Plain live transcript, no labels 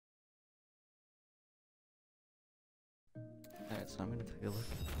Alright, so I'm gonna take a look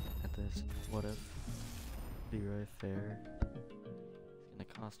at this what if LEROY FER. It's gonna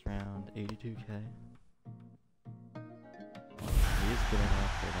cost around 82k. He is getting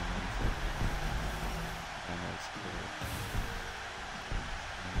offered on Wednesday. I know it's cool.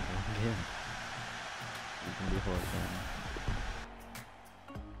 Again. You can be horrifying.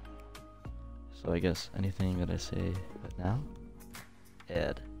 So I guess anything that I say right now,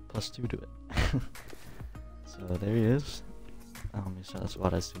 add +2 to it. So there he is. So that's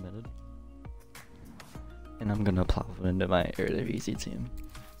what I submitted. And I'm gonna plop him into my eredivise team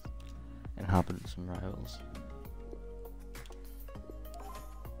and hop into some rivals.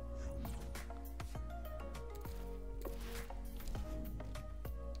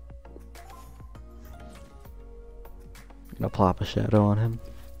 Gonna plop a shadow on him.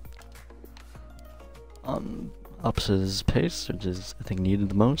 Ups his pace, which is I think needed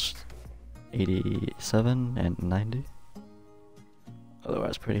the most. 87 and 90.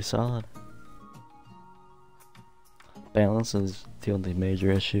 Otherwise pretty solid. Balance is the only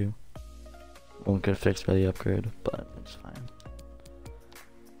major issue. Won't get fixed by the upgrade, but it's fine.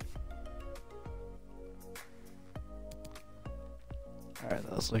 Alright,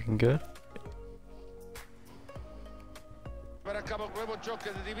 that was looking good.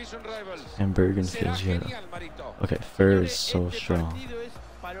 And Bergen feels good. Okay, Fer is so strong.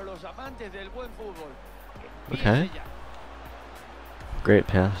 Okay. Great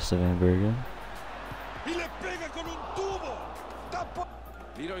pass to Van Bergen.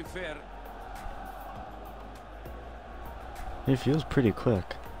 LEROY FER. He feels pretty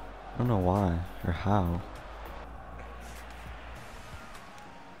quick. I don't know why or how.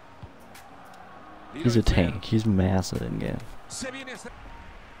 He's a tank. He's massive in game.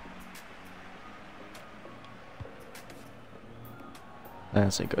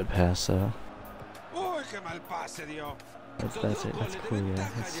 That's a good pass, though. That's it. That's cool. Yeah,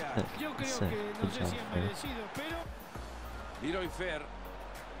 that's sick. That's sick. Good job, Fer. LEROY FER.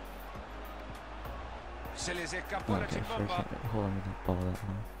 Okay, Fer can't hold on to the ball that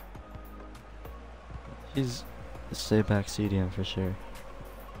long. He's a stay back CDM for sure.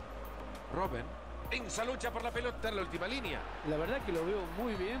 Robben. Esa lucha por la pelota en la última línea. La verdad que lo veo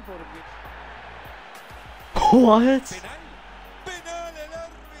muy bien porque. What? Penal. Penal, el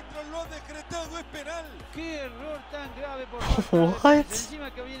árbitro lo ha decretado, es penal. Qué error tan grave por parte What? de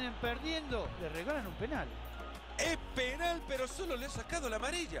encima que vienen perdiendo, le regalan un penal. Es penal, pero solo le ha sacado la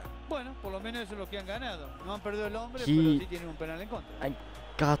amarilla. Bueno, por lo menos eso es lo que han ganado. No han perdido el hombre, He- pero sí tienen un penal en contra. I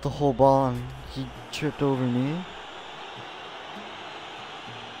got the whole ball and he tripped over me.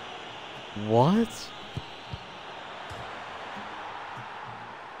 What?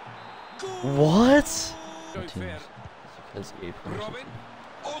 What? LEROY FER. Because Robben.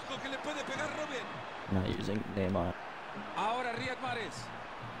 Ojo que le puede pegar Robben. not using Neymar. Ahora Riyad Mahrez.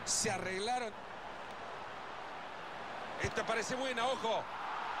 Se arreglaron. Esta parece buena, ojo.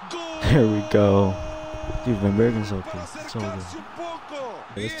 There we go. Dude, Van Bergen's okay. Para It's all good. acercarse un poco.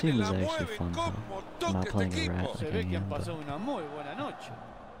 This Viene, team is la actually mueve. fun, Cómo though. I'm not toca este playing a equipo. rat Se like ve I que han am, but pasado una muy buena noche.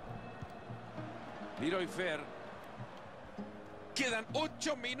 LEROY FER. Quedan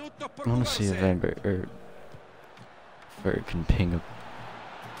 8 minutos por I want to see if Van Fer can ping up.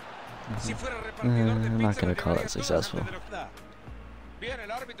 Si fuera repartidor de I'm not pizza, gonna lo call llevaría that todo successful. antes de lo que da. Bien,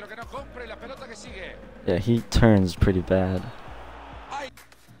 el árbitro que no compre la pelota que sigue. Yeah, he turns pretty bad. Ay,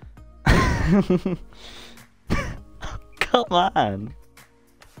 Come on.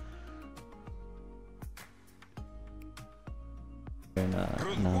 In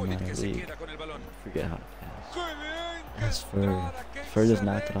non-minor que se league, queda con el balón. forget how to pass. ¡Qué bien! ¡Qué That's Fer. entrada! ¡Qué Fer just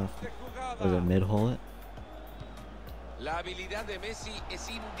knocked it off. excelente jugada! Was it mid-hole it? La habilidad de Messi es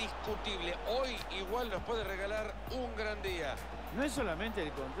indiscutible. Hoy igual nos puede regalar un gran día. No es solamente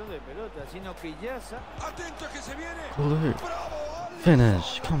el control de pelota, sino que ya ¡Atento que se viene! Alert. ¡Bravo! Ale!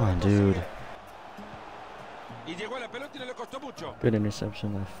 Finish. Come on, dude. Y llegó a la pelota y no le costó mucho. Good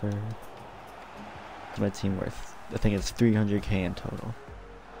interception by Fer. It's my team worth. I think it's 300k in total.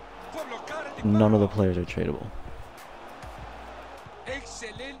 Fue a bloquear el None of the disparo. players are tradable.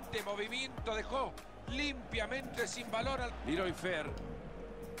 Excelente movimiento, dejó limpiamente sin valor al LEROY FER.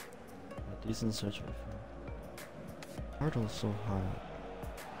 A decent search for Fer. Hurdle's so hard.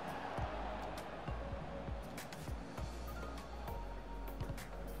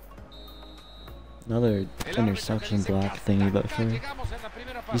 Another interception block thingy by Fer. Llegamos en la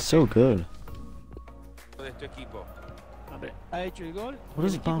primera parte He's so good. de este equipo. Hombre, ha hecho el gol. What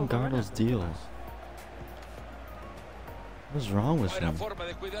is el equipo Baumgartel's gana. deal? What's wrong with Buena him? forma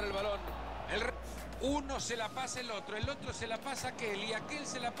de cuidar el balón. El Uno se la pasa el otro se la pasa a aquel y aquel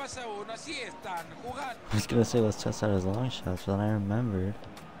se la pasa a uno. Así están jugando. I was gonna say let's test out his long shots, but then I remembered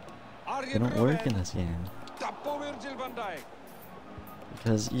they don't work in this game Tapó Virgil van Dijk.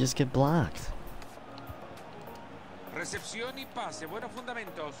 because you just get blocked. Recepción y pase, buenos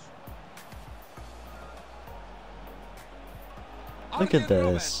fundamentos. Look at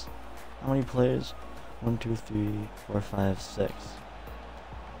this. How many players? 1, 2, 3, 4, 5, 6.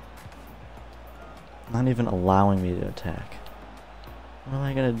 Not even allowing me to attack. What am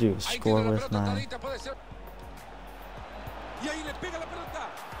I gonna do? Score with my... Y ahí le pega la pelota.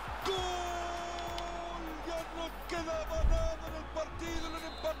 ¡Gol! Ya no quedaba nada en el partido, lo han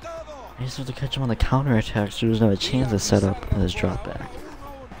empatado. I just have to catch him on the counter attack so he doesn't have a chance to set up his drop back.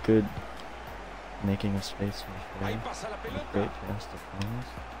 Good making of space for Ahí the pasa la pelota. great pass to Thomas.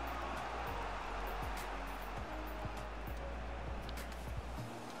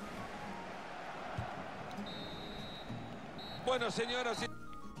 Bueno, señoras y...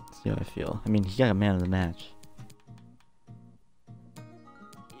 See how I feel. I mean, he got a man of the match.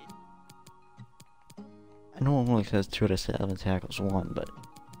 I know it only says 2 out of 7 tackles won, but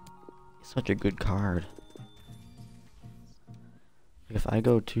he's such a good card. Like if I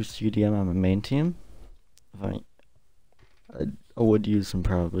go 2 CDM on my main team, I would use him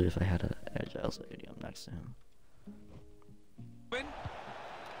probably if I had an Agile Stadium next to him.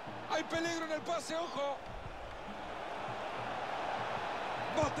 Hay peligro en el pase, ojo.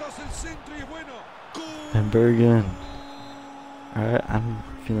 Va tras el centro y es bueno. And Bergen. Alright, I'm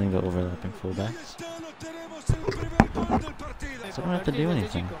feeling the overlapping fullbacks. So I don't have to do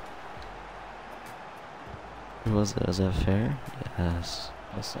anything. Who was that? Is that fair? Yes.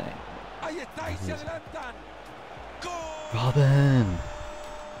 Let's say. Ahí está y se adelantan. Robin!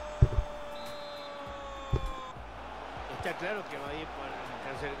 Está claro que va a ir por el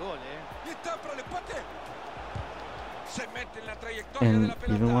tercer gol, Y está para el empate. Se mete en la trayectoria de And la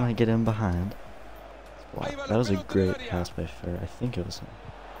pelota. even when I get in behind, wow, that was a great pass by Fair. I think it was him.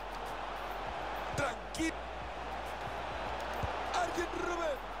 Tranquilo. Alguien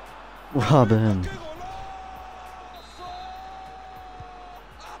Robin!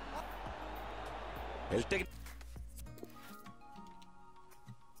 El técnico.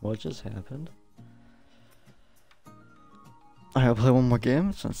 What just happened? Alright, I'll play one more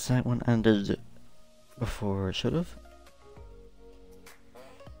game since that one ended before it should have.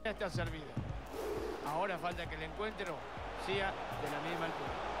 Ya está servido. Ahora falta que el encuentro sea de la misma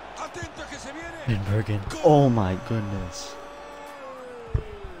altura. Atento que se viene. In Bergen. Oh my goodness.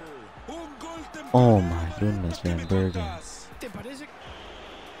 Oh my goodness, Van Bergen. ¿Te parece?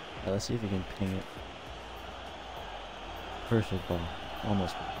 Let's see if he can ping it. Perfect ball.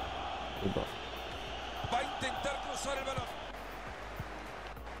 Almost. Good ball. Va a intentar cruzar el balón.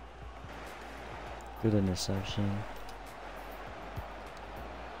 Good interception.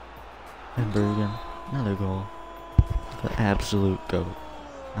 And Bergen. Another goal. The absolute GOAT.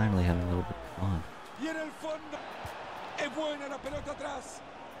 Finally having a little bit of fun. Y en el fondo. Es buena la pelota atrás.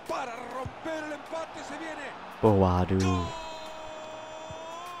 Para romper el empate se viene. Boadu.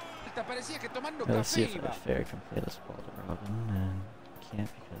 Parecía que tomando Let's see café if iba. Fair can play this ball to Robin. And can't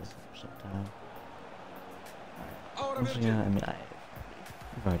because of shutdown. Ahora Once Virgil. again, I mean,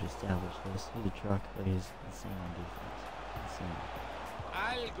 we've already established this. He's a truck, but he's insane on defense. Insane.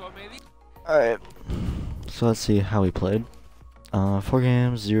 Algo me di. Alright. So let's see how he played. 4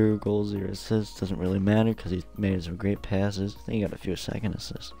 games, 0 goals, 0 assists. Doesn't really matter because he made some great passes. I think he got a few second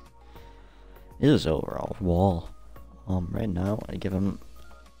assists. His overall wall. Right now, I give him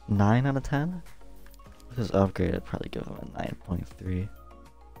 9 out of 10. With his upgrade, I'd probably give him a 9.3.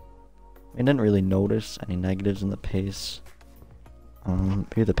 I didn't really notice any negatives in the pace.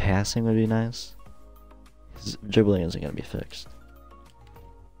 Maybe the passing would be nice. His dribbling isn't going to be fixed.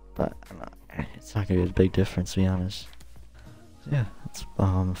 But it's not going to be a big difference, to be honest. So yeah, that's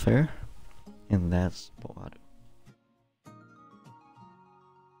fair. And that's Boadu.